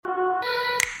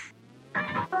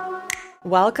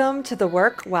Welcome to the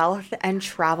Work, Wealth, and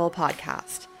Travel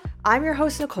podcast. I'm your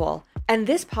host, Nicole, and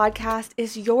this podcast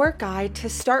is your guide to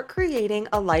start creating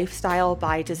a lifestyle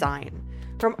by design.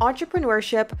 From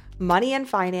entrepreneurship, money and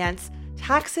finance,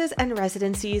 taxes and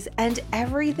residencies, and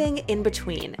everything in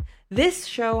between, this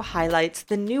show highlights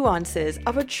the nuances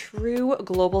of a true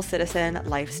global citizen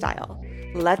lifestyle.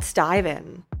 Let's dive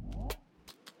in.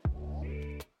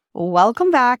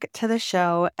 Welcome back to the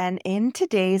show. And in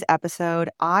today's episode,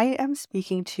 I am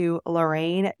speaking to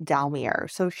Lorraine Dallmeier.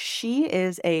 So she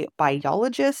is a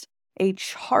biologist, a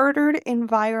chartered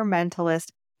environmentalist,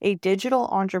 a digital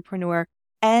entrepreneur,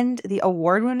 and the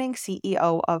award-winning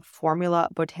CEO of Formula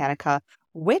Botanica,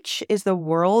 which is the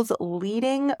world's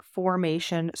leading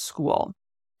formation school.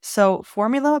 So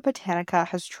Formula Botanica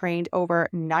has trained over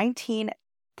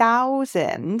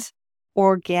 19,000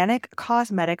 organic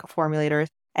cosmetic formulators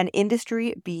and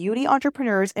industry beauty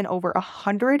entrepreneurs in over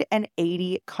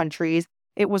 180 countries.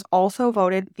 It was also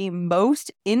voted the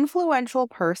most influential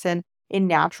person in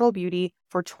natural beauty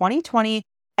for 2020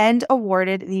 and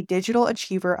awarded the Digital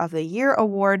Achiever of the Year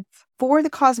award for the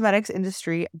cosmetics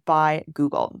industry by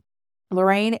Google.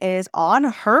 Lorraine is on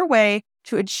her way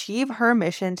to achieve her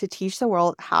mission to teach the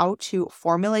world how to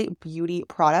formulate beauty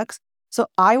products. So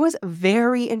I was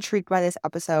very intrigued by this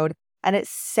episode. And it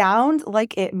sounds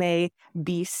like it may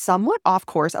be somewhat off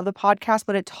course of the podcast,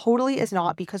 but it totally is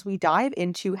not, because we dive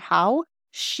into how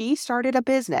she started a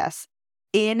business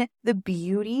in the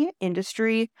beauty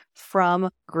industry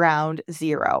from ground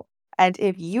zero. And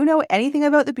if you know anything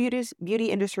about the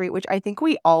beauty industry, which I think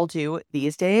we all do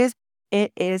these days,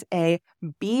 it is a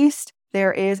beast.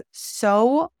 There is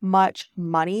so much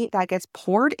money that gets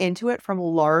poured into it from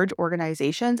large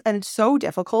organizations, and it's so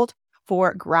difficult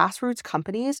for grassroots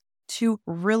companies to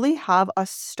really have a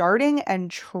starting and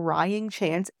trying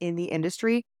chance in the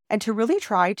industry and to really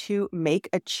try to make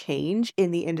a change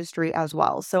in the industry as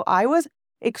well. So I was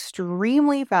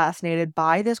extremely fascinated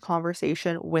by this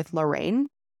conversation with Lorraine,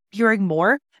 hearing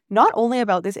more, not only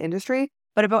about this industry,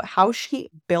 but about how she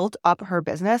built up her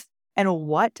business and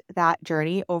what that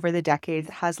journey over the decades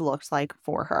has looked like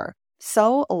for her.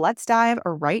 So let's dive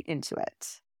right into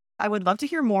it. I would love to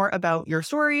hear more about your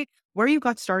story, where you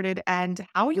got started, and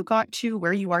how you got to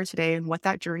where you are today and what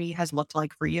that journey has looked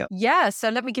like for you. Yeah, so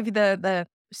let me give you the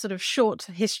sort of short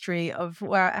history of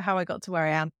how I got to where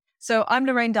I am. So I'm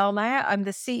Lorraine Dallmeier. I'm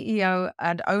the CEO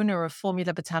and owner of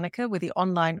Formula Botanica, with the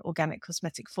online organic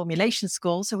cosmetic formulation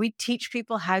school. So we teach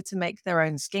people how to make their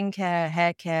own skincare,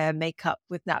 hair care, makeup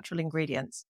with natural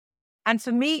ingredients. And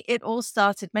for me, it all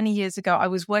started many years ago. I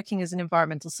was working as an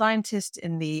environmental scientist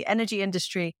in the energy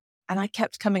industry, and I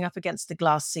kept coming up against the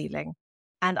glass ceiling.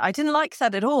 And I didn't like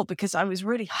that at all, because I was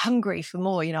really hungry for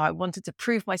more. You know, I wanted to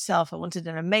prove myself. I wanted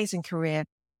an amazing career.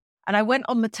 And I went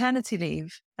on maternity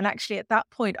leave. And actually, at that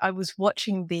point, I was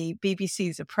watching the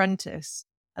BBC's Apprentice.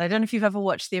 And I don't know if you've ever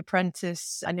watched The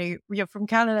Apprentice. I know you're from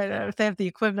Canada. I don't know if they have the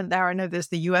equivalent there. I know there's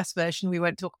the US version. We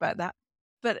won't talk about that.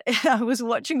 But I was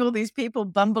watching all these people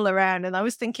bumble around, and I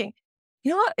was thinking,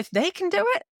 you know what? If they can do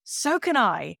it, so can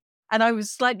I. And I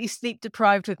was slightly sleep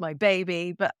deprived with my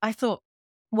baby, but I thought,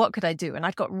 what could I do? And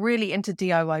I got really into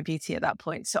DIY beauty at that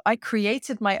point. So I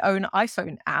created my own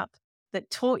iPhone app that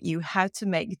taught you how to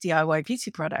make DIY beauty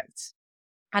products.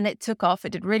 And it took off.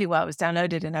 It did really well. It was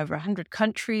downloaded in over 100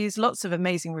 countries, lots of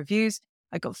amazing reviews.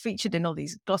 I got featured in all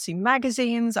these glossy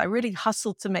magazines. I really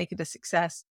hustled to make it a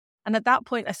success. And at that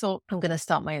point, I thought, I'm going to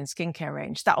start my own skincare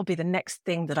range. That will be the next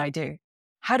thing that I do.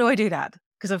 How do I do that?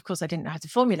 Because, of course, I didn't know how to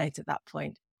formulate at that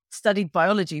point. Studied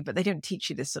biology, but they don't teach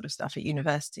you this sort of stuff at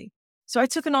university. So I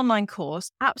took an online course,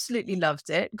 absolutely loved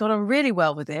it, got on really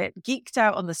well with it, geeked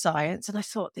out on the science, and I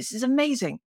thought, this is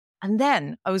amazing. And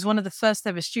then I was one of the first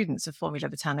ever students of Formula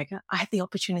Botanica. I had the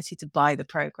opportunity to buy the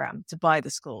program, to buy the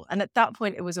school. And at that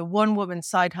point, it was a one-woman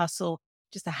side hustle,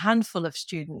 just a handful of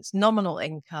students, nominal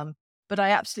income. But I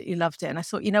absolutely loved it. And I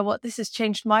thought, you know what, this has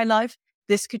changed my life.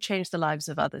 This could change the lives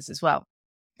of others as well.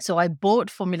 So I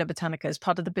bought Formula Botanica as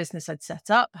part of the business I'd set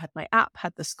up, had my app,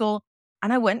 had the school,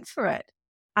 and I went for it.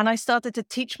 And I started to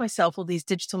teach myself all these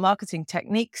digital marketing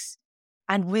techniques.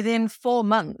 And within 4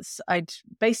 months, I'd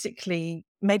basically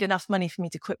made enough money for me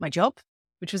to quit my job,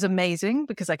 which was amazing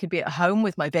because I could be at home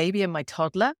with my baby and my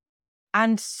toddler.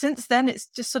 And since then, it's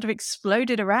just sort of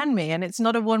exploded around me. And it's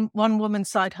not a one woman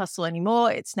side hustle anymore.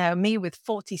 It's now me with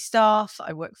 40 staff.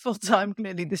 I work full time.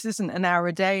 Clearly, this isn't an hour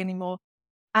a day anymore.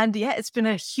 And yeah, it's been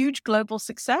a huge global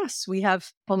success. We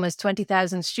have almost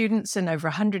 20,000 students in over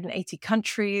 180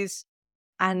 countries.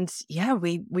 And yeah,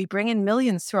 we bring in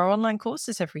millions through our online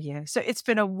courses every year. So it's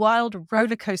been a wild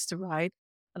roller coaster ride.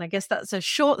 And I guess that's a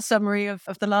short summary of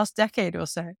the last decade or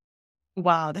so.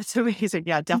 Wow, that's amazing.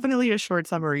 Yeah, definitely a short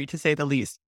summary to say the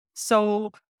least.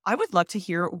 So I would love to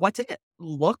hear, what did it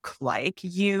look like?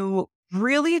 You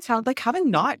really, it sounds like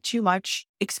having not too much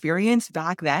experience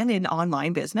back then in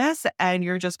online business, and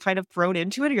you're just kind of thrown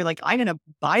into it. You're like, I'm going to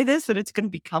buy this and it's going to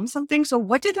become something. So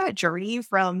what did that journey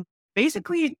from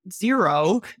basically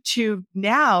zero to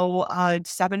now a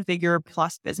seven-figure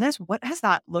plus business, what has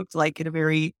that looked like in a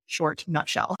very short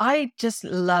nutshell? I just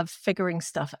love figuring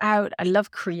stuff out. I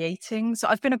love creating. So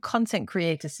I've been a content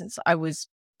creator since I was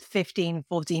 15,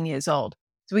 14 years old.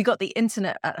 So we got the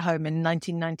internet at home in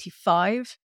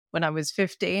 1995 when I was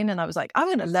 15. And I was like, I'm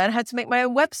going to learn how to make my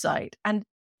own website. And,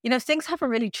 things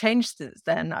haven't really changed since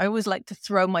then. I always like to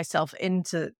throw myself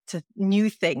into new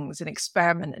things and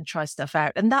experiment and try stuff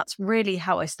out. And that's really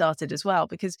how I started as well,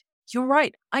 because you're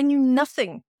right. I knew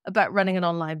nothing about running an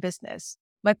online business.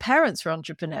 My parents were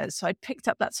entrepreneurs, so I picked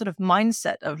up that sort of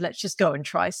mindset of let's just go and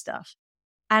try stuff.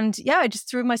 And yeah, I just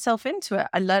threw myself into it.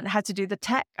 I learned how to do the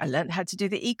tech. I learned how to do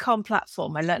the e-com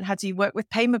platform. I learned how to work with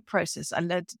payment process. I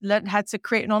learned how to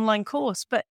create an online course.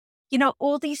 But,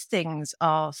 all these things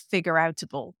are figure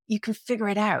outable. You can figure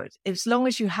it out. As long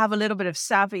as you have a little bit of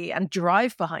savvy and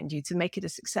drive behind you to make it a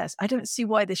success, I don't see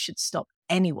why this should stop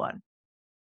anyone.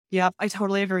 Yeah, I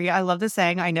totally agree. I love the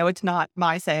saying. I know it's not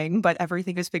my saying, but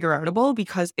everything is figure outable,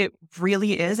 because it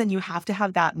really is. And you have to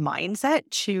have that mindset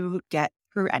to get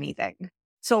through anything.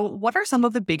 So, what are some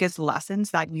of the biggest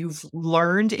lessons that you've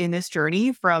learned in this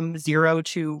journey from zero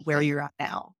to where you're at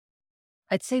now?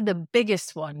 I'd say the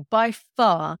biggest one by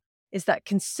far is that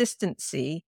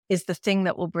consistency is the thing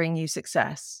that will bring you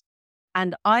success.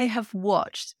 And I have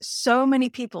watched so many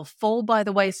people fall by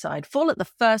the wayside, fall at the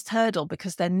first hurdle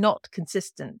because they're not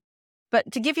consistent. But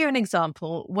to give you an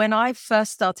example, when I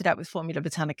first started out with Formula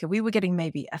Botanica, we were getting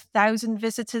maybe 1,000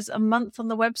 visitors a month on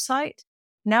the website.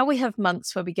 Now we have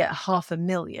months where we get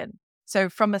 500,000. So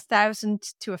from 1,000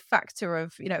 to a factor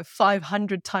of,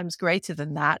 500 times greater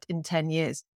than that in 10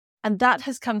 years. And that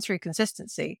has come through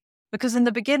consistency. Because in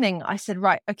the beginning, I said,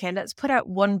 right, okay, let's put out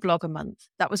one blog a month.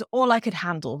 That was all I could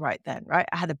handle right then, right?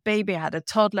 I had a baby, I had a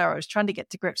toddler, I was trying to get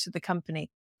to grips with the company.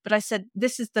 But I said,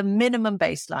 this is the minimum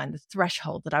baseline, the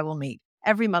threshold that I will meet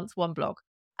every month, one blog.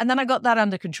 And then I got that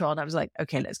under control and I was like,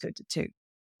 okay, let's go to two.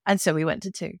 And so we went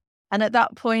to two. And at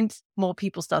that point, more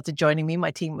people started joining me.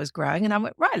 My team was growing and I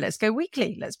went, right, let's go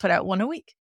weekly. Let's put out one a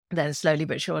week. Then slowly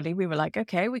but surely, we were like,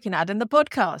 okay, we can add in the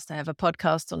podcast. I have a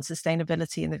podcast on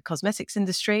sustainability in the cosmetics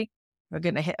industry. We're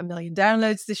going to hit 1 million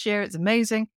downloads this year. It's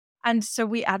amazing. And so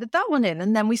we added that one in,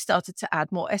 and then we started to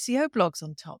add more SEO blogs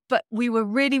on top. But we were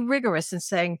really rigorous in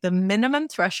saying the minimum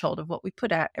threshold of what we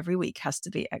put out every week has to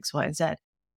be X, Y, and Z.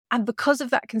 And because of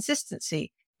that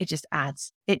consistency, it just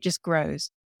adds, it just grows.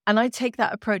 And I take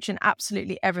that approach in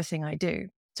absolutely everything I do.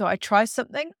 So I try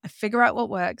something, I figure out what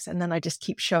works, and then I just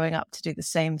keep showing up to do the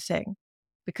same thing.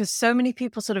 Because so many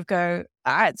people sort of go,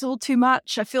 it's all too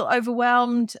much. I feel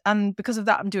overwhelmed. And because of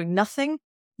that, I'm doing nothing.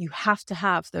 You have to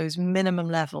have those minimum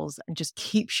levels and just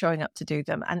keep showing up to do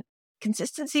them. And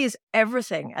consistency is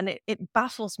everything. And it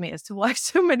baffles me as to why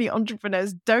so many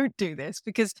entrepreneurs don't do this.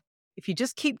 Because if you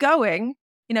just keep going,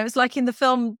 it's like in the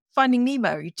film Finding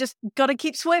Nemo, you just got to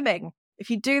keep swimming.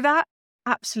 If you do that,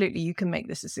 absolutely, you can make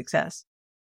this a success.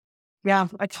 Yeah,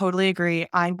 I totally agree.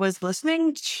 I was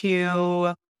listening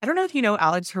to, I don't know if you know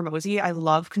Alex Hermosi. I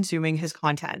love consuming his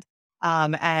content.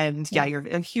 And yeah, you're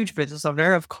a huge business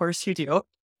owner. Of course you do.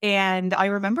 And I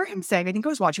remember him saying, I think I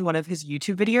was watching one of his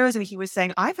YouTube videos and he was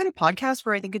saying, I've had a podcast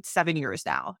for, I think it's 7 years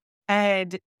now.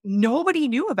 And nobody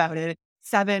knew about it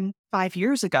 5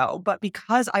 years ago. But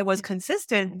because I was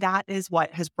consistent, that is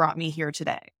what has brought me here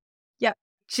today. Yeah.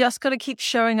 Just got to keep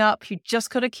showing up. You just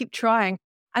got to keep trying.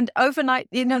 And overnight,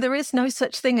 there is no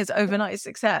such thing as overnight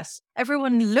success.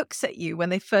 Everyone looks at you when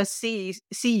they first see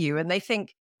you and they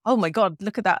think, oh my God,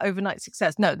 look at that overnight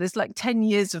success. No, there's like 10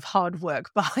 years of hard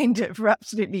work behind it for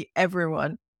absolutely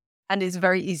everyone. And it's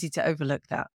very easy to overlook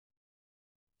that.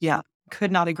 Yeah,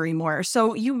 could not agree more.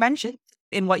 So you mentioned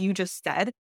in what you just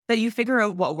said that you figure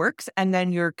out what works and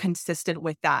then you're consistent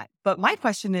with that. But my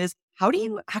question is, how do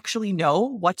you actually know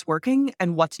what's working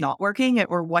and what's not working,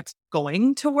 or what's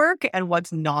going to work and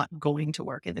what's not going to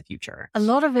work in the future? A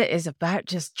lot of it is about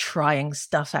just trying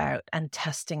stuff out and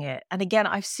testing it. And again,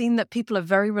 I've seen that people are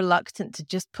very reluctant to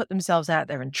just put themselves out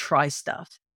there and try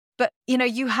stuff. But,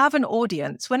 you have an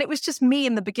audience. When it was just me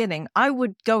in the beginning, I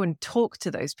would go and talk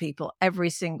to those people every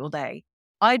single day.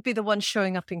 I'd be the one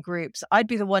showing up in groups. I'd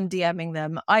be the one DMing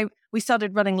them. We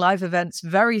started running live events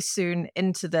very soon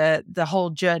into the whole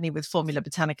journey with Formula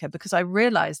Botanica, because I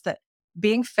realized that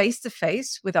being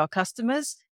face-to-face with our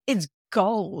customers is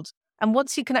gold. And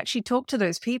once you can actually talk to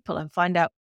those people and find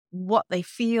out what they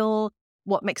feel,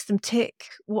 what makes them tick,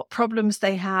 what problems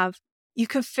they have. You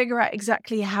can figure out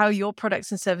exactly how your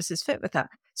products and services fit with that.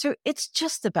 So it's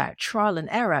just about trial and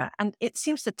error. And it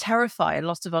seems to terrify a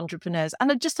lot of entrepreneurs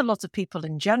and just a lot of people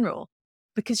in general,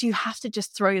 because you have to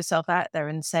just throw yourself out there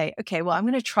and say, okay, well, I'm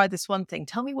going to try this one thing.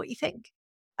 Tell me what you think.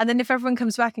 And then if everyone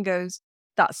comes back and goes,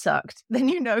 that sucked,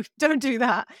 then don't do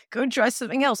that. Go and try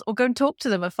something else, or go and talk to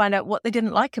them and find out what they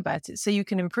didn't like about it so you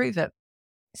can improve it.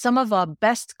 Some of our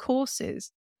best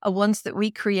courses are ones that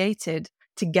we created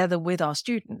together with our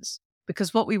students,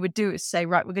 because what we would do is say,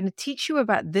 right, we're going to teach you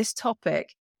about this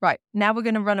topic. Right, now we're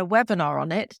going to run a webinar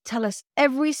on it. Tell us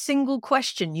every single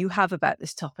question you have about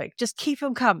this topic. Just keep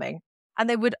them coming. And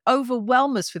they would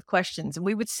overwhelm us with questions, and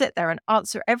we would sit there and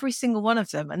answer every single one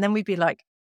of them. And then we'd be like,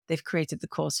 they've created the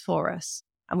course for us.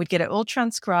 And we'd get it all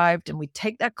transcribed, and we'd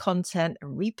take that content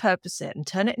and repurpose it and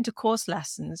turn it into course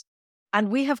lessons. And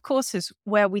we have courses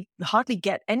where we hardly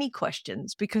get any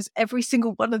questions because every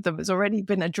single one of them has already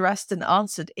been addressed and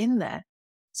answered in there.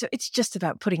 So it's just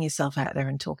about putting yourself out there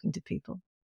and talking to people.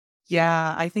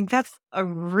 Yeah, I think that's a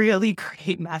really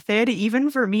great method. Even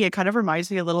for me, it kind of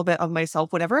reminds me a little bit of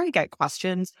myself. Whenever I get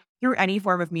questions through any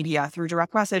form of media, through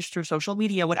direct message, through social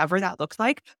media, whatever that looks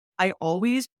like, I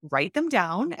always write them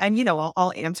down, and,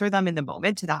 I'll answer them in the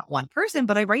moment to that one person,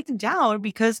 but I write them down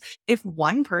because if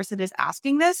one person is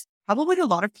asking this, probably a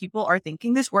lot of people are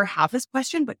thinking this or have this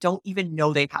question, but don't even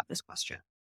know they have this question.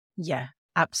 Yeah,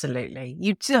 absolutely.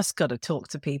 You just got to talk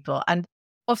to people. And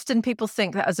often people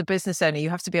think that as a business owner, you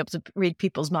have to be able to read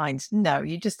people's minds. No,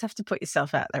 you just have to put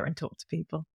yourself out there and talk to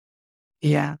people.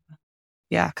 Yeah.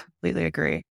 Yeah, completely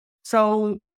agree.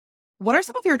 So what are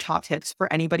some of your top tips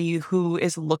for anybody who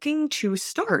is looking to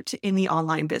start in the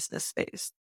online business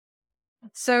space?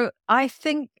 So I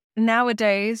think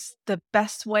nowadays, the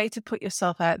best way to put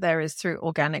yourself out there is through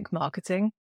organic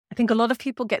marketing. I think a lot of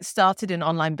people get started in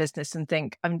online business and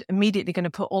think, I'm immediately going to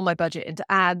put all my budget into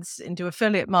ads, into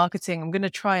affiliate marketing. I'm going to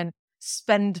try and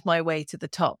spend my way to the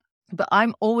top. But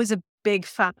I'm always a big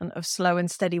fan of slow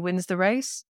and steady wins the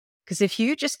race. Because if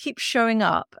you just keep showing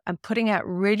up and putting out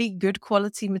really good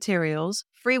quality materials,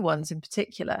 free ones in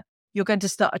particular, you're going to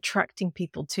start attracting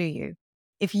people to you.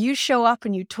 If you show up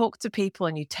and you talk to people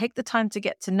and you take the time to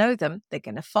get to know them, they're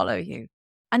going to follow you.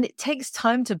 And it takes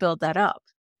time to build that up.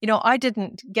 I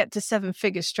didn't get to 7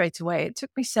 figures straight away. It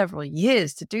took me several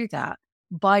years to do that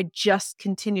by just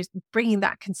continuously bringing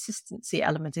that consistency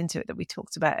element into it that we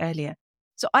talked about earlier.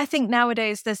 So I think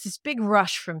nowadays there's this big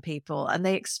rush from people, and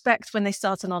they expect when they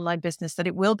start an online business that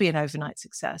it will be an overnight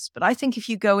success. But I think if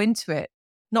you go into it,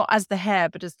 not as the hare,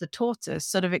 but as the tortoise,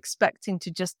 sort of expecting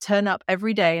to just turn up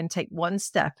every day and take one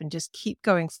step and just keep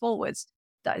going forwards,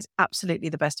 that is absolutely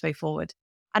the best way forward.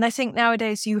 And I think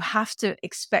nowadays you have to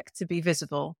expect to be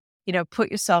visible.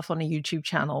 Put yourself on a YouTube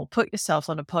channel, put yourself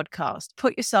on a podcast,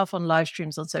 put yourself on live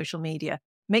streams on social media.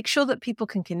 Make sure that people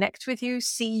can connect with you,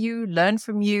 see you, learn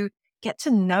from you, get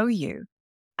to know you.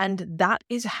 And that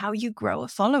is how you grow a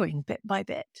following bit by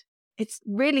bit. It's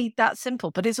really that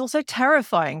simple, but it's also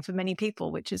terrifying for many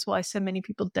people, which is why so many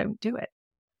people don't do it.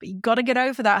 But you've got to get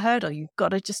over that hurdle. You've got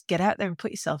to just get out there and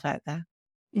put yourself out there.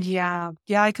 Yeah.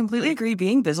 Yeah, I completely agree.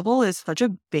 Being visible is such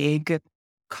a big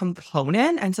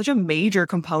component and such a major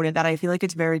component that I feel like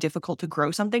it's very difficult to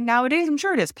grow something nowadays. I'm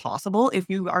sure it is possible if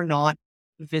you are not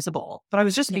visible. But I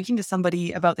was just speaking to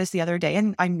somebody about this the other day,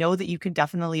 and I know that you can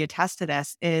definitely attest to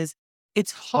this, is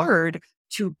it's hard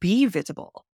to be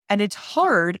visible. And it's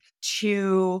hard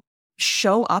to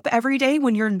show up every day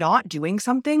when you're not doing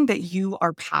something that you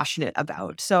are passionate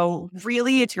about. So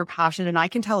really it's your passion. And I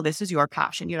can tell this is your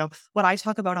passion. What I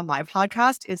talk about on my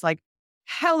podcast is like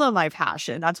hella my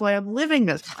passion. That's why I'm living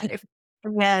this life.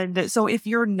 And so if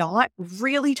you're not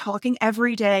really talking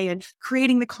every day and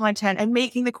creating the content and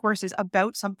making the courses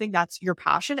about something that's your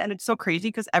passion, and it's so crazy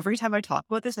because every time I talk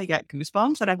about this, I get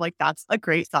goosebumps and I'm like, that's a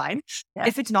great sign. Yeah.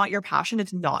 If it's not your passion,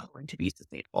 it's not going to be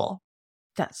sustainable.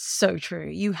 That's so true.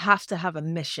 You have to have a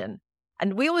mission.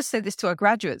 And we always say this to our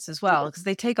graduates as well, because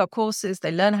they take our courses,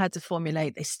 they learn how to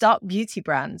formulate, they start beauty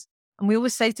brands. And we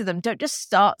always say to them, don't just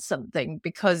start something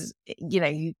because,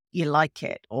 you like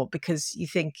it or because you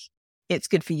think it's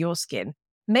good for your skin.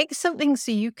 Make something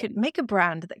so you can make a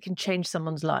brand that can change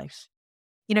someone's life.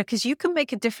 Because you can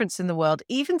make a difference in the world,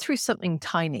 even through something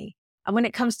tiny. And when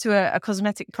it comes to a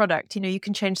cosmetic product, you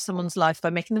can change someone's life by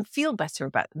making them feel better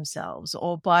about themselves,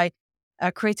 or by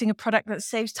creating a product that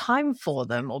saves time for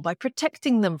them, or by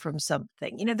protecting them from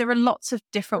something. There are lots of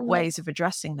different ways of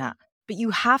addressing that. But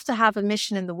you have to have a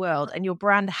mission in the world, and your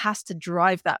brand has to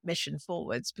drive that mission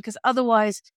forwards, because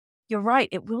otherwise, you're right,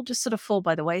 it will just sort of fall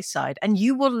by the wayside, and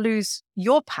you will lose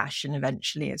your passion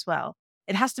eventually as well.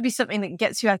 It has to be something that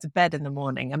gets you out of bed in the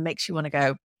morning and makes you want to go,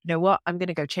 you know what, I'm going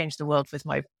to go change the world with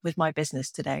my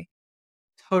business today.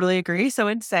 Totally agree. So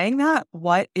in saying that,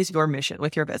 what is your mission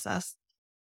with your business?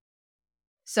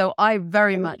 So I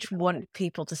very much want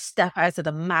people to step out of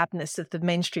the madness of the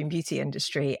mainstream beauty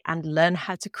industry and learn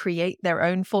how to create their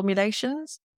own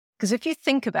formulations. Because if you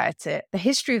think about it, the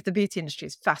history of the beauty industry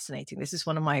is fascinating. This is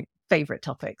one of my favorite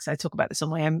topics. I talk about this on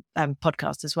my own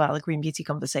podcast as well, the Green Beauty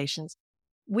Conversations.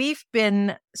 We've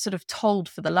been sort of told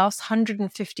for the last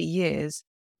 150 years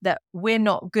that we're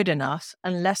not good enough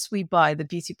unless we buy the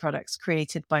beauty products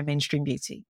created by mainstream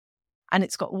beauty. And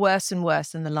it's got worse and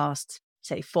worse in the last,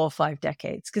 say, 4 or 5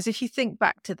 decades. Because if you think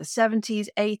back to the 70s,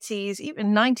 80s,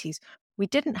 even 90s, we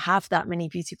didn't have that many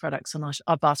beauty products on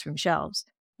our bathroom shelves.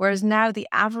 Whereas now the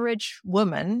average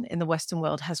woman in the Western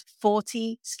world has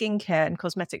 40 skincare and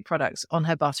cosmetic products on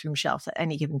her bathroom shelf at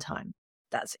any given time.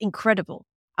 That's incredible.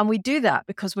 And we do that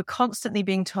because we're constantly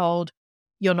being told,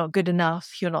 you're not good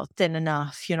enough, you're not thin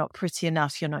enough, you're not pretty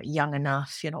enough, you're not young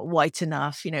enough, you're not white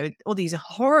enough, all these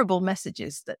horrible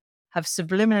messages that have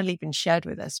subliminally been shared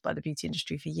with us by the beauty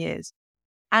industry for years.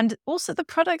 And also the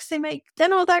products they make, they're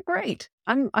not that great.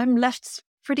 I'm left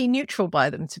pretty neutral by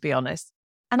them, to be honest.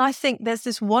 And I think there's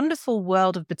this wonderful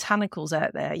world of botanicals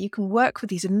out there. You can work with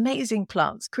these amazing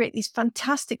plants, create these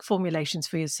fantastic formulations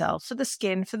for yourself, for the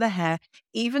skin, for the hair,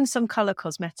 even some color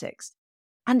cosmetics.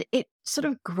 And it sort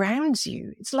of grounds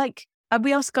you. It's like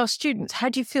we ask our students, how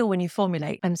do you feel when you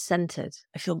formulate? I'm centered.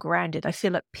 I feel grounded. I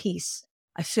feel at peace.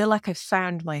 I feel like I've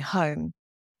found my home.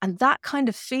 And that kind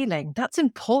of feeling, that's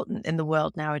important in the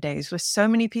world nowadays, where so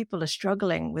many people are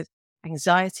struggling with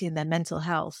anxiety and their mental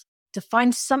health. To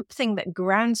find something that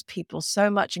grounds people so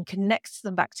much and connects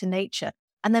them back to nature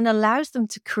and then allows them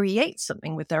to create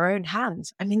something with their own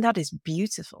hands. I mean, that is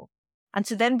beautiful. And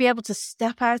to then be able to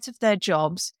step out of their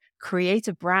jobs, create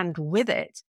a brand with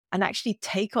it, and actually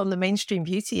take on the mainstream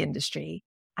beauty industry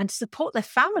and support their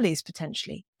families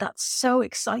potentially. That's so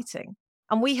exciting.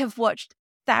 And we have watched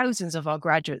thousands of our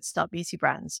graduates start beauty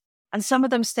brands. And some of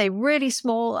them stay really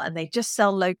small and they just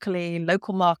sell locally,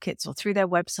 local markets or through their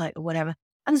website or whatever.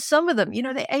 And some of them,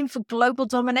 they aim for global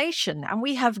domination. And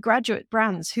we have graduate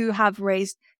brands who have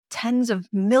raised tens of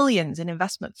millions in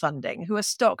investment funding, who are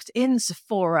stocked in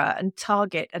Sephora and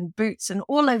Target and Boots and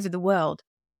all over the world.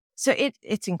 So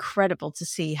it's incredible to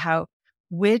see how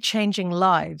we're changing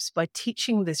lives by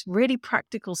teaching this really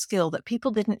practical skill that people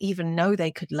didn't even know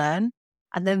they could learn.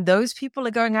 And then those people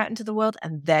are going out into the world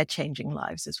and they're changing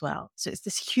lives as well. So it's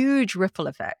this huge ripple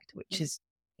effect, which is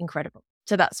incredible.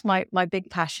 So that's my big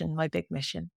passion, my big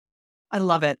mission. I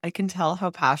love it. I can tell how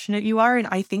passionate you are. And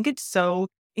I think it's so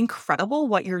incredible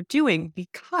what you're doing,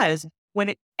 because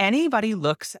when anybody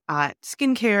looks at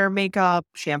skincare, makeup,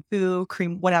 shampoo,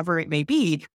 cream, whatever it may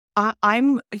be,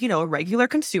 I'm, a regular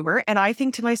consumer, and I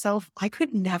think to myself, I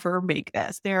could never make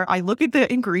this. I look at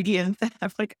the ingredients and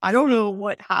I'm like, I don't know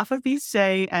what half of these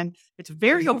say. And it's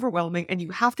very overwhelming. And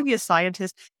you have to be a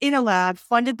scientist in a lab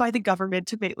funded by the government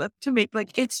to make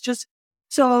like, it's just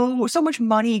so much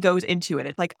money goes into it.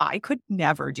 It's like, I could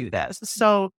never do this.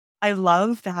 So I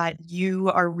love that you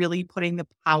are really putting the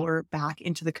power back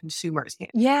into the consumer's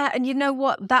hands. Yeah. And you know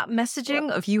what? That messaging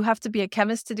of you have to be a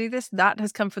chemist to do this, that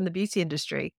has come from the beauty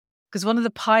industry. Because one of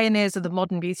the pioneers of the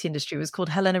modern beauty industry was called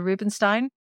Helena Rubinstein.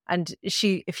 And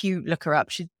she, if you look her up,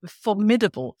 she's a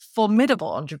formidable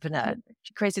entrepreneur.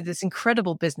 She created this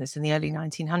incredible business in the early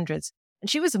 1900s. And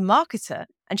she was a marketer,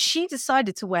 and she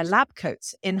decided to wear lab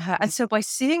coats in her. And so by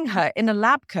seeing her in a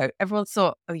lab coat, everyone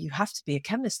thought, oh, you have to be a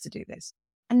chemist to do this.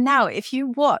 And now if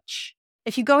you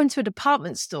go into a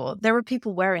department store, there are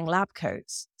people wearing lab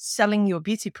coats selling your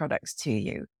beauty products to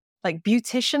you. Like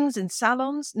beauticians in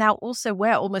salons now also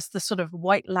wear almost the sort of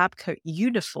white lab coat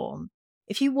uniform.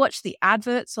 If you watch the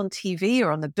adverts on TV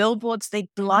or on the billboards, they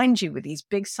blind you with these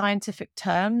big scientific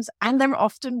terms, and they're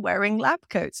often wearing lab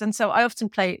coats. And so I often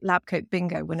play lab coat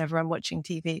bingo whenever I'm watching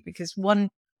TV, because one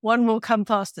will come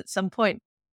past at some point.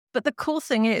 But the cool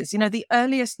thing is, the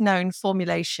earliest known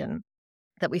formulation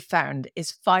that we found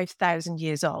is 5,000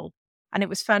 years old. And it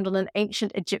was found on an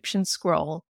ancient Egyptian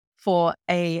scroll for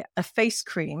a face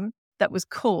cream that was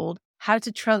called How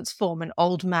to Transform an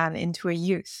Old Man into a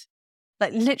Youth.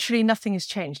 Like literally nothing has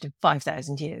changed in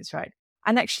 5,000 years, right?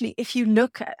 And actually, if you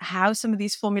look at how some of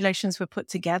these formulations were put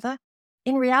together,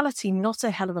 in reality, not a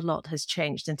hell of a lot has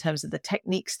changed in terms of the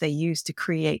techniques they use to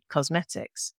create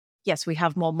cosmetics. Yes, we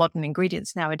have more modern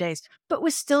ingredients nowadays, but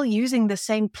we're still using the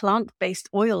same plant-based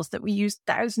oils that we used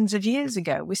thousands of years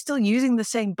ago. We're still using the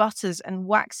same butters and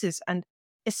waxes and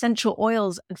essential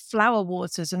oils and flower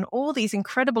waters and all these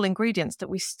incredible ingredients that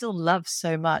we still love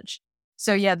so much.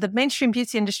 So yeah, the mainstream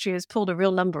beauty industry has pulled a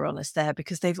real number on us there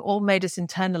because they've all made us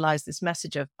internalize this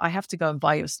message of, I have to go and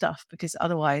buy your stuff because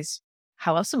otherwise,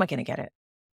 how else am I going to get it?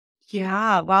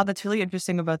 Yeah. Wow. That's really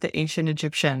interesting about the ancient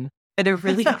Egyptian. And it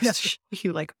really goes to show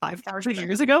you like 5,000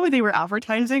 years ago when they were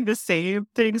advertising the same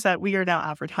things that we are now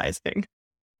advertising.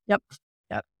 Yep.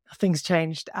 Yep. Things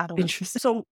changed at all. Interesting.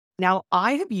 So now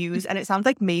I have used, and it sounds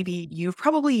like maybe you've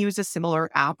probably used a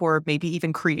similar app or maybe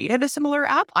even created a similar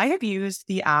app. I have used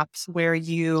the apps where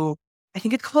I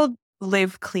think it's called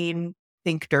Live Clean,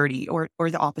 Think Dirty, or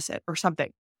the opposite or something.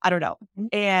 I don't know.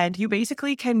 And you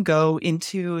basically can go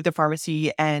into the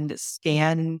pharmacy and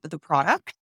scan the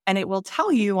product, and it will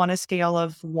tell you on a scale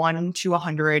of 1 to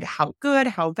 100 how good,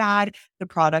 how bad the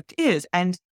product is.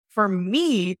 And for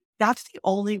me, that's the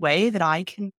only way that I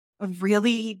can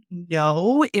really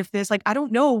know if this, like, I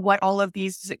don't know what all of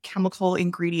these chemical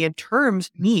ingredient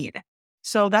terms mean.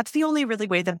 So that's the only really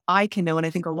way that I can know. And I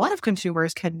think a lot of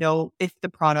consumers can know if the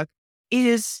product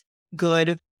is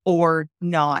good or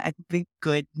not. I think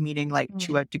good meaning like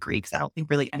to a degree, because I don't think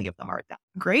really any of them are that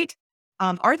great.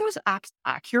 Are those apps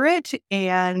accurate?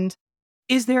 And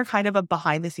is there kind of a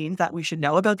behind the scenes that we should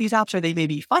know about these apps? Are they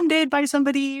maybe funded by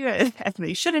somebody and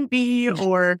they shouldn't be?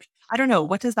 Or I don't know.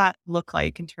 What does that look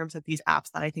like in terms of these apps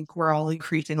that I think we're all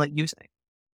increasingly using?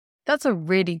 That's a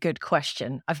really good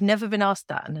question. I've never been asked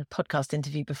that in a podcast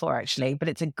interview before, actually, but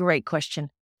it's a great question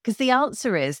because the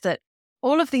answer is that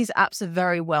all of these apps are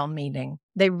very well-meaning.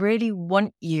 They really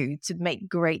want you to make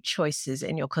great choices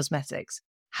in your cosmetics.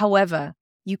 However,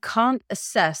 you can't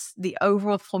assess the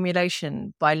overall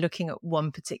formulation by looking at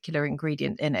one particular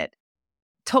ingredient in it.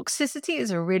 Toxicity is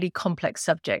a really complex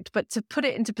subject, but to put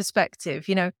it into perspective,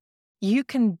 you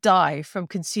can die from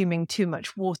consuming too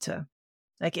much water.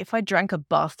 Like if I drank a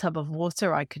bathtub of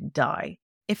water, I could die.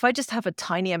 If I just have a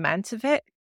tiny amount of it,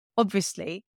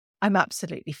 obviously, I'm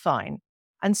absolutely fine.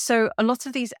 And so a lot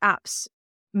of these apps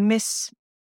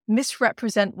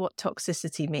misrepresent what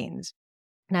toxicity means.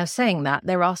 Now, saying that,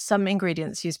 there are some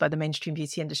ingredients used by the mainstream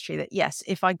beauty industry that, yes,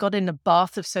 if I got in a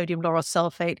bath of sodium lauryl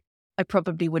sulfate, I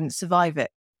probably wouldn't survive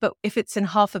it. But if it's in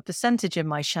 0.5% in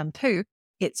my shampoo,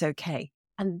 it's okay.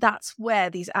 And that's where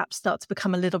these apps start to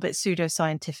become a little bit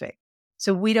pseudoscientific.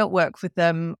 So we don't work with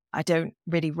them. I don't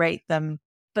really rate them,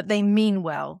 but they mean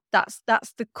well. That's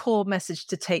the core message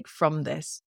to take from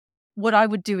this. What I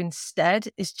would do instead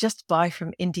is just buy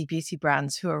from indie beauty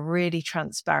brands who are really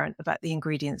transparent about the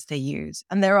ingredients they use.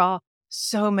 And there are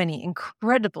so many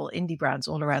incredible indie brands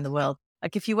all around the world.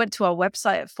 Like if you went to our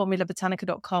website at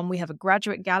formulabotanica.com, we have a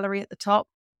graduate gallery at the top.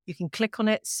 You can click on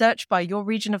it, search by your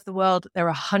region of the world. There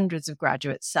are hundreds of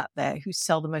graduates sat there who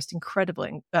sell the most incredible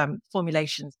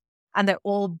formulations. And they're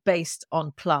all based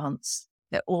on plants.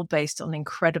 They're all based on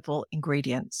incredible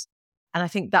ingredients. And I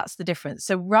think that's the difference.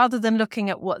 So rather than looking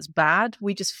at what's bad,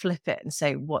 we just flip it and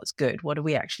say, what's good? What are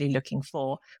we actually looking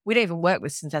for? We don't even work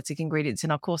with synthetic ingredients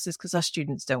in our courses because our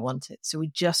students don't want it. So we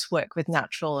just work with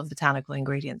natural and botanical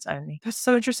ingredients only. That's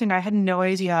so interesting. I had no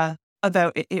idea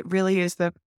about it. It really is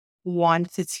the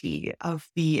quantity of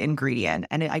the ingredient.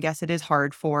 And I guess it is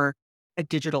hard for a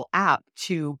digital app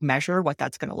to measure what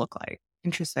that's going to look like.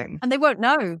 Interesting. And they won't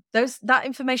know. That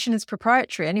information is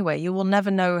proprietary anyway. You will never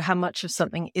know how much of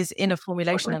something is in a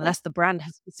formulation unless the brand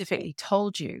has specifically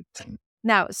told you.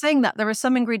 Now, saying that, there are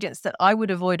some ingredients that I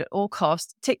would avoid at all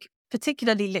costs,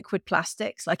 particularly liquid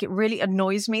plastics. Like it really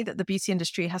annoys me that the beauty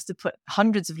industry has to put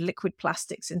hundreds of liquid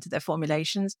plastics into their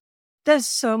formulations. There's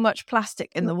so much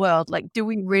plastic in the world. Like, do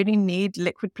we really need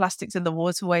liquid plastics in the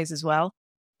waterways as well?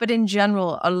 But in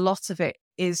general, a lot of it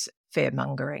is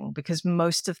fear-mongering because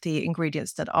most of the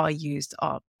ingredients that are used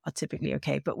are typically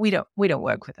okay, but we don't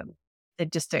work with them. They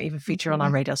just don't even feature on our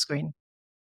radar screen.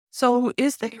 So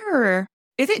is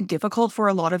it difficult for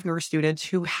a lot of your students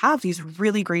who have these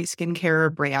really great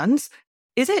skincare brands?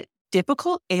 Is it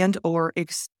difficult and or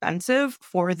expensive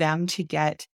for them to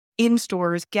get in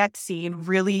stores, get seen,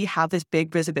 really have this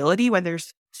big visibility when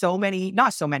there's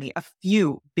a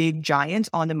few big giants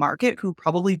on the market who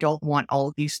probably don't want all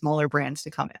of these smaller brands to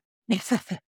come in?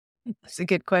 That's a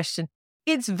good question.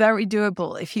 It's very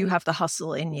doable if you have the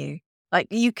hustle in you. Like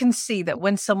you can see that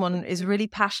when someone is really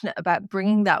passionate about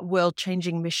bringing that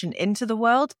world-changing mission into the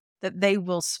world, that they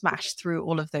will smash through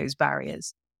all of those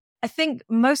barriers. I think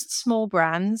most small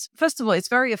brands, first of all, it's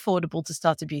very affordable to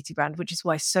start a beauty brand, which is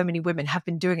why so many women have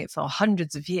been doing it for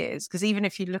hundreds of years. Because even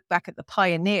if you look back at the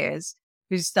pioneers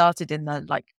who started in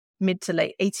the mid to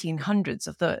late 1800s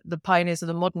of the pioneers of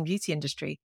the modern beauty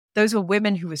industry, those were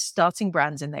women who were starting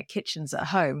brands in their kitchens at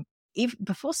home. Even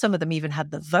before some of them even had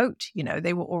the vote,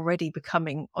 they were already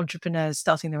becoming entrepreneurs,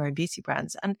 starting their own beauty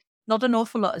brands. And not an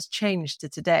awful lot has changed to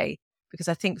today. because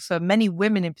I think for many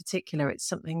women in particular, it's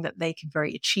something that they can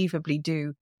very achievably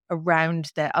do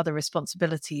around their other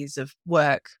responsibilities of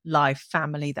work, life,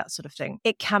 family, that sort of thing.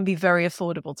 It can be very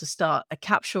affordable to start a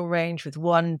capsule range with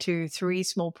 1, 2, 3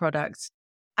 small products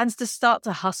and to start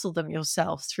to hustle them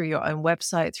yourself through your own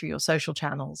website, through your social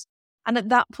channels. And at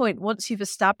that point, once you've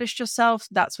established yourself,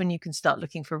 that's when you can start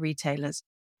looking for retailers.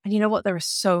 And you know what? There are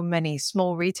so many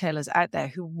small retailers out there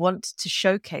who want to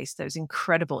showcase those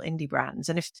incredible indie brands.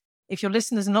 And if your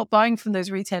listeners are not buying from those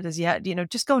retailers yet,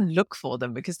 just go and look for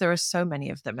them, because there are so many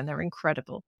of them and they're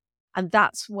incredible. And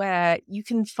that's where you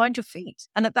can find your feet.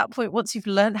 And at that point, once you've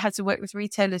learned how to work with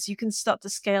retailers, you can start to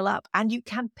scale up and you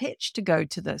can pitch to go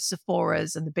to the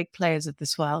Sephoras and the big players of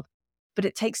this world. But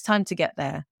it takes time to get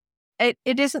there. It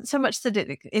isn't so much that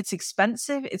it's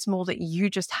expensive. It's more that you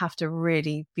just have to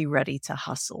really be ready to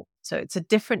hustle. So it's a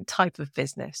different type of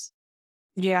business.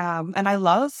 Yeah. And I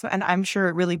love, and I'm sure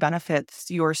it really benefits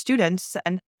your students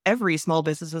and every small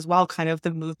business as well, kind of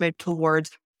the movement towards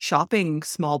shopping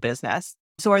small business.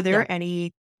 So are Yeah. there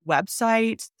any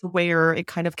websites where it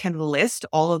kind of can list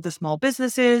all of the small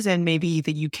businesses and maybe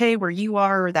the UK where you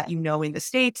are, or that in the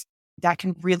States, that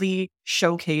can really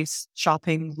showcase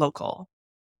shopping local?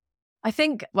 I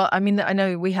think, well, I mean, I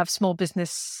know we have Small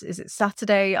Business, is it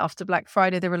Saturday after Black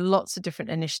Friday? There are lots of different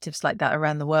initiatives like that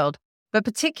around the world. But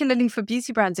particularly for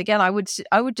beauty brands, again, I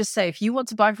would just say, if you want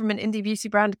to buy from an indie beauty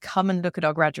brand, come and look at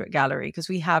our graduate gallery, because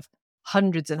we have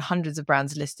hundreds and hundreds of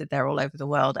brands listed there all over the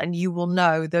world. And you will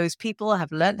know those people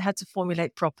have learned how to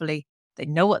formulate properly. They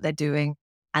know what they're doing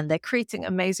and they're creating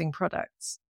amazing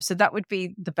products. So that would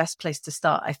be the best place to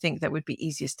start. I think that would be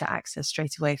easiest to access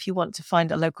straight away if you want to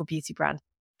find a local beauty brand.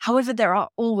 However, there are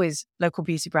always local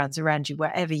beauty brands around you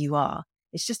wherever you are.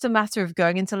 It's just a matter of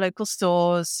going into local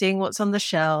stores, seeing what's on the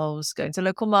shelves, going to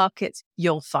local markets.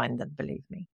 You'll find them, believe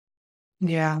me.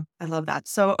 Yeah, I love that.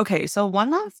 So, okay. So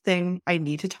one last thing I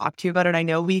need to talk to you about, and I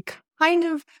know we kind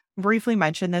of briefly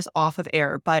mentioned this off of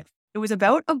air, but it was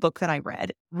about a book that I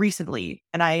read recently,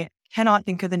 and I cannot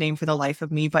think of the name for the life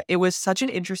of me, but it was such an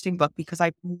interesting book because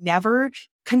I've never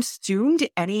consumed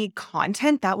any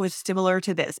content that was similar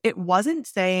to this. It wasn't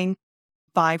saying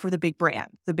buy for the big brand,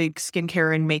 the big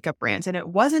skincare and makeup brands, and it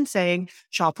wasn't saying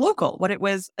shop local. What it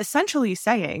was essentially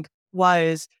saying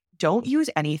was don't use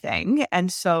anything.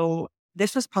 And so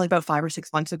this was probably about 5 or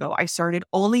 6 months ago. I started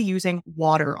only using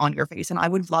water on your face. And I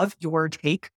would love your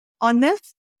take on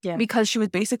this, Yeah. because she was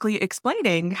basically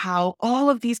explaining how all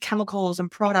of these chemicals and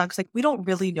products, like we don't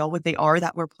really know what they are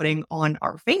that we're putting on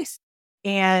our face.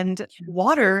 And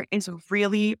water is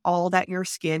really all that your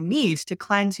skin needs to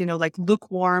cleanse, like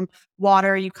lukewarm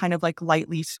water, you kind of like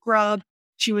lightly scrub.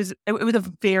 It was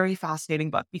a very fascinating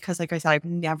book because, like I said, I've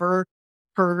never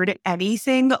heard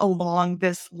anything along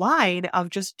this line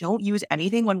of just don't use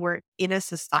anything when we're in a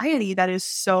society that is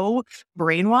so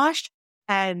brainwashed.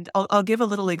 And I'll give a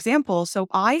little example. So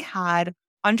I had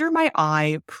under my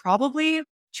eye probably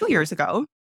 2 years ago,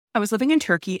 I was living in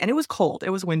Turkey and it was cold. It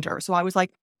was winter. So I was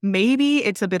like, maybe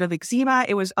it's a bit of eczema.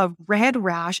 It was a red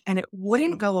rash and it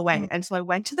wouldn't go away. And so I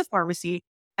went to the pharmacy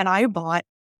and I bought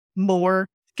more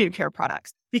skincare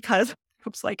products because I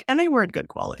was like, and they weren't good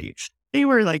quality. They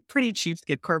were like pretty cheap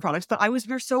skincare products, but we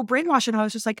were so brainwashed and I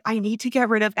was just like, I need to get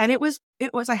rid of, and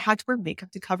I had to wear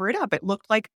makeup to cover it up. It looked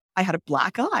like I had a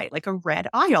black eye, like a red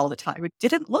eye all the time. It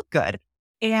didn't look good.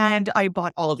 And I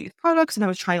bought all of these products and I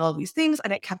was trying all these things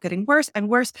and it kept getting worse and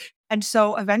worse. And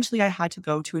so eventually I had to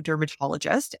go to a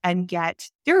dermatologist and get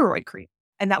steroid cream.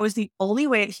 And that was the only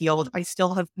way it healed. I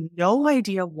still have no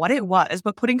idea what it was,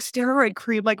 but putting steroid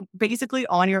cream like basically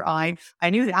on your eye, I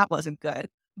knew that wasn't good.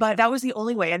 But that was the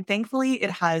only way. And thankfully it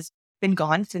has been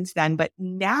gone since then. But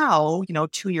now,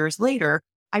 2 years later,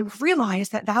 I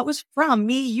realized that that was from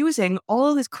me using all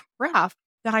of this crap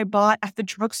that I bought at the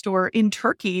drugstore in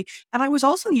Turkey. And I was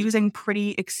also using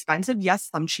pretty expensive, yes,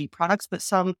 some cheap products, but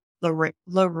some La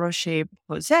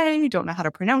Roche-Posay, don't know how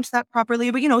to pronounce that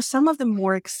properly, but some of the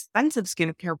more expensive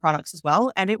skincare products as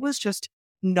well. And it was just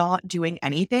not doing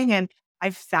anything. And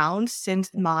I've found since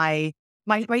my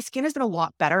skin has been a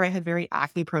lot better. I had very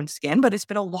acne prone skin, but it's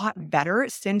been a lot better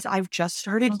since I've just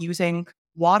started using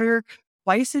water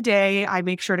twice a day. I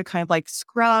make sure to kind of like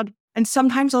scrub. And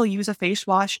sometimes I'll use a face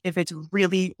wash if it's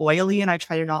really oily and I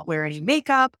try to not wear any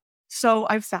makeup. So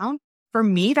I've found for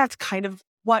me, that's kind of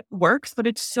what works, but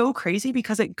it's so crazy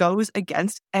because it goes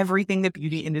against everything the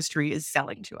beauty industry is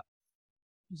selling to us.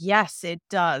 Yes, it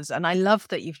does. And I love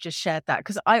that you've just shared that,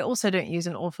 because I also don't use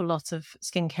an awful lot of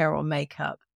skincare or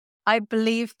makeup. I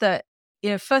believe that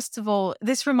first of all,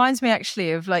 this reminds me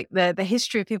actually of like the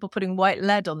history of people putting white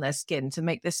lead on their skin to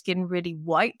make their skin really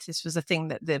white. This was a thing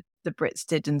that the Brits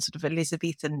did in sort of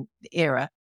Elizabethan era.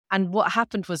 And what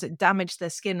happened was it damaged their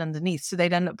skin underneath. So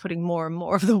they'd end up putting more and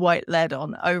more of the white lead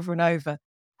on over and over.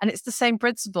 And it's the same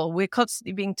principle. We're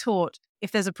constantly being taught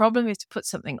if there's a problem, we have to put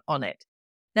something on it.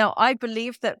 Now, I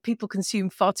believe that people consume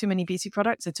far too many beauty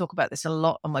products. I talk about this a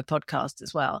lot on my podcast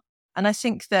as well. And I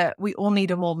think that we all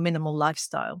need a more minimal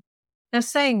lifestyle. Now,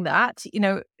 saying that,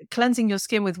 cleansing your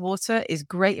skin with water is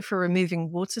great for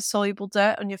removing water-soluble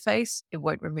dirt on your face. It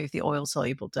won't remove the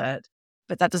oil-soluble dirt,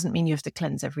 but that doesn't mean you have to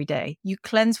cleanse every day. You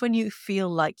cleanse when you feel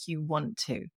like you want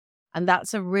to. And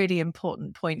that's a really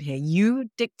important point here. You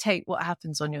dictate what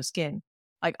happens on your skin.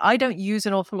 Like, I don't use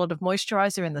an awful lot of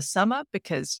moisturizer in the summer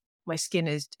because my skin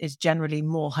is generally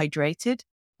more hydrated.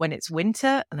 When it's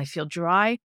winter and I feel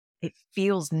dry, it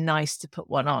feels nice to put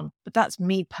one on. But that's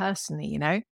me personally,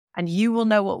 and you will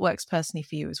know what works personally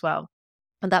for you as well.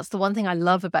 And that's the one thing I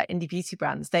love about indie beauty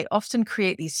brands. They often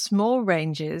create these small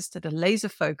ranges that are laser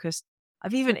focused.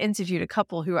 I've even interviewed a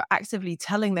couple who are actively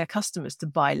telling their customers to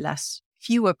buy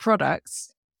fewer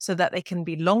products so that they can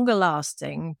be longer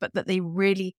lasting, but that they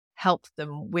really help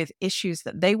them with issues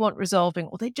that they want resolving,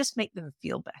 or they just make them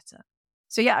feel better.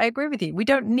 So yeah, I agree with you. We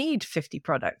don't need 50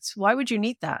 products. Why would you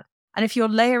need that? And if you're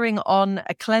layering on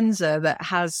a cleanser that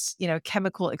has,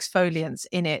 chemical exfoliants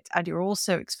in it, and you're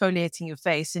also exfoliating your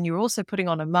face, and you're also putting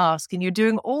on a mask, and you're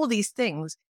doing all these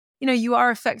things, you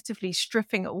are effectively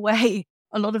stripping away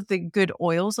a lot of the good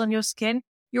oils on your skin.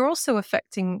 You're also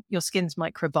affecting your skin's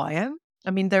microbiome. I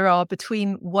mean, there are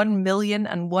between 1 million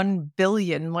and 1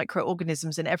 billion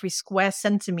microorganisms in every square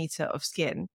centimeter of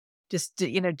skin.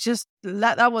 Just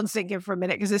let that one sink in for a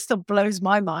minute, because it still blows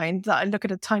my mind that I look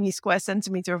at a tiny square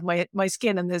centimeter of my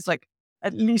skin and there's like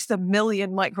at least 1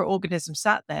 million microorganisms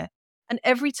sat there. And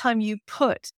every time you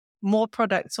put more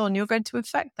products on, you're going to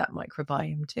affect that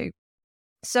microbiome too.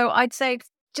 So I'd say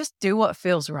just do what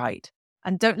feels right,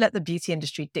 and don't let the beauty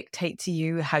industry dictate to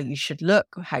you how you should look,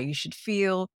 how you should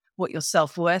feel, what your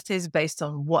self-worth is based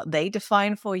on what they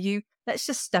define for you. Let's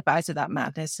just step out of that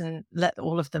madness and let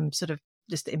all of them sort of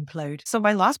just implode. So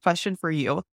my last question for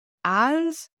you,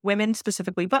 as women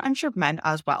specifically, but I'm sure men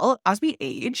as well, as we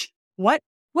age, what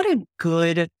a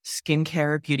good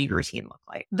skincare beauty routine look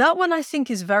like? That one I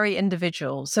think is very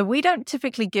individual. So we don't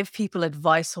typically give people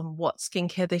advice on what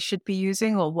skincare they should be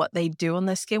using or what they do on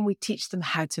their skin. We teach them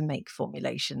how to make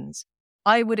formulations.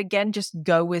 I would again just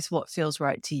go with what feels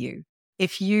right to you.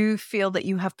 If you feel that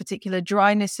you have particular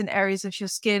dryness in areas of your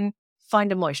skin,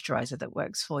 find a moisturizer that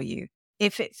works for you.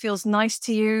 If it feels nice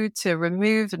to you to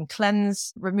remove and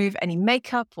cleanse, remove any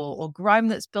makeup or grime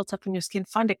that's built up in your skin,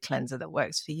 find a cleanser that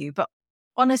works for you. But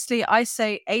honestly, I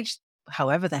say age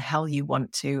however the hell you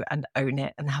want to and own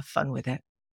it and have fun with it.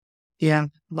 Yeah,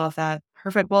 love that.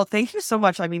 Perfect. Well, thank you so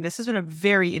much. I mean, this has been a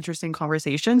very interesting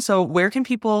conversation. So where can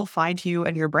people find you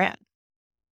and your brand?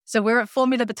 So we're at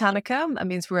Formula Botanica. That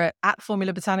means we're at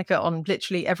Formula Botanica on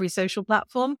literally every social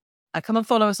platform. Come and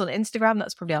follow us on Instagram.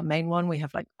 That's probably our main one. We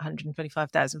have like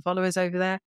 125,000 followers over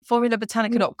there.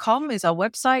 Formulabotanica.com is our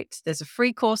website. There's a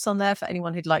free course on there for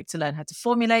anyone who'd like to learn how to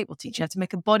formulate. We'll teach you how to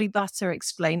make a body butter,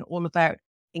 explain all about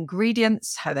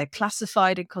ingredients, how they're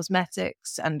classified in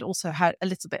cosmetics, and also a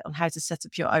little bit on how to set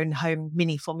up your own home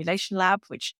mini formulation lab,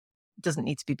 which doesn't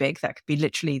need to be big. That could be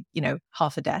literally,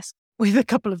 half a desk with a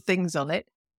couple of things on it.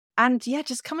 And yeah,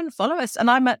 just come and follow us.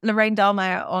 And I'm at Lorraine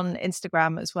Dallmeier on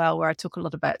Instagram as well, where I talk a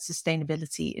lot about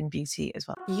sustainability in beauty as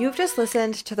well. You've just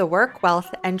listened to the Work,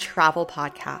 Wealth, and Travel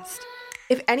podcast.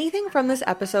 If anything from this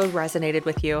episode resonated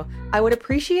with you, I would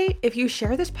appreciate if you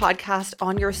share this podcast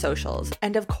on your socials.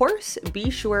 And of course, be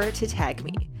sure to tag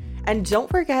me. And don't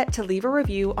forget to leave a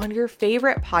review on your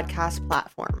favorite podcast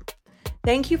platform.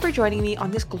 Thank you for joining me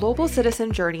on this global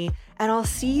citizen journey, and I'll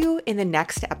see you in the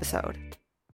next episode.